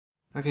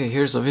Okay,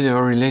 here's a video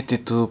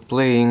related to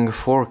playing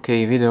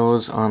 4K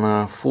videos on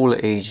a full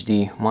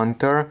HD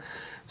monitor.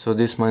 So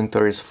this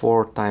monitor is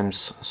 4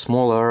 times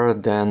smaller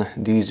than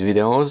these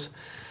videos,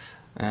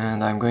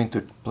 and I'm going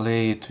to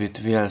play it with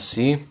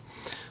VLC.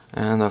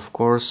 And of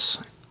course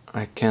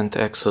I can't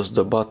access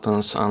the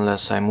buttons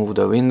unless I move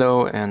the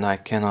window, and I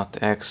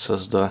cannot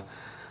access the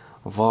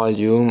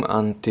volume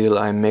until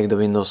I make the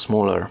window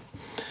smaller.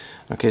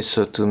 Okay,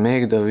 so to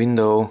make the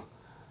window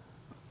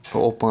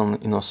open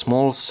in a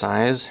small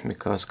size,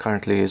 because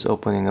currently it's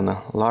opening in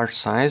a large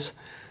size,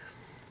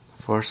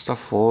 first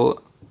of all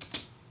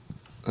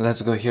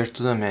let's go here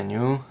to the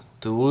menu,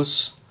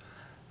 tools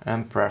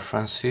and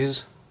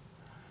preferences,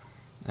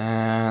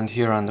 and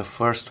here on the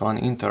first one,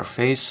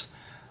 interface,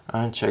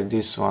 uncheck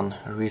this one,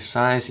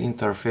 resize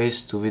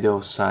interface to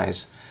video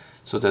size,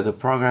 so that the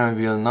program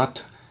will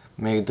not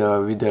make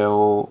the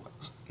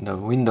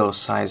window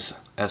size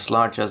as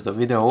large as the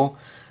video,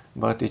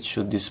 but it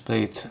should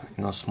display it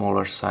in a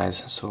smaller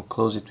size. So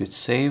close it with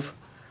save,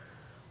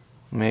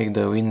 make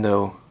the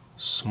window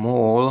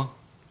small,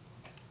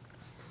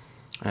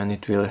 and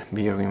it will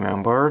be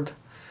remembered.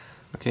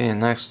 Okay, and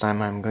next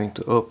time I'm going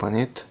to open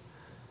it,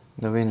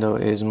 the window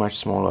is much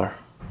smaller.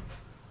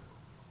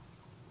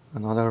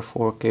 Another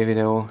 4K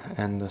video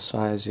and the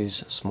size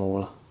is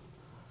small.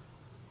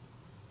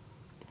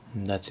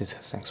 That's it.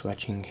 Thanks for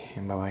watching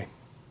and bye bye.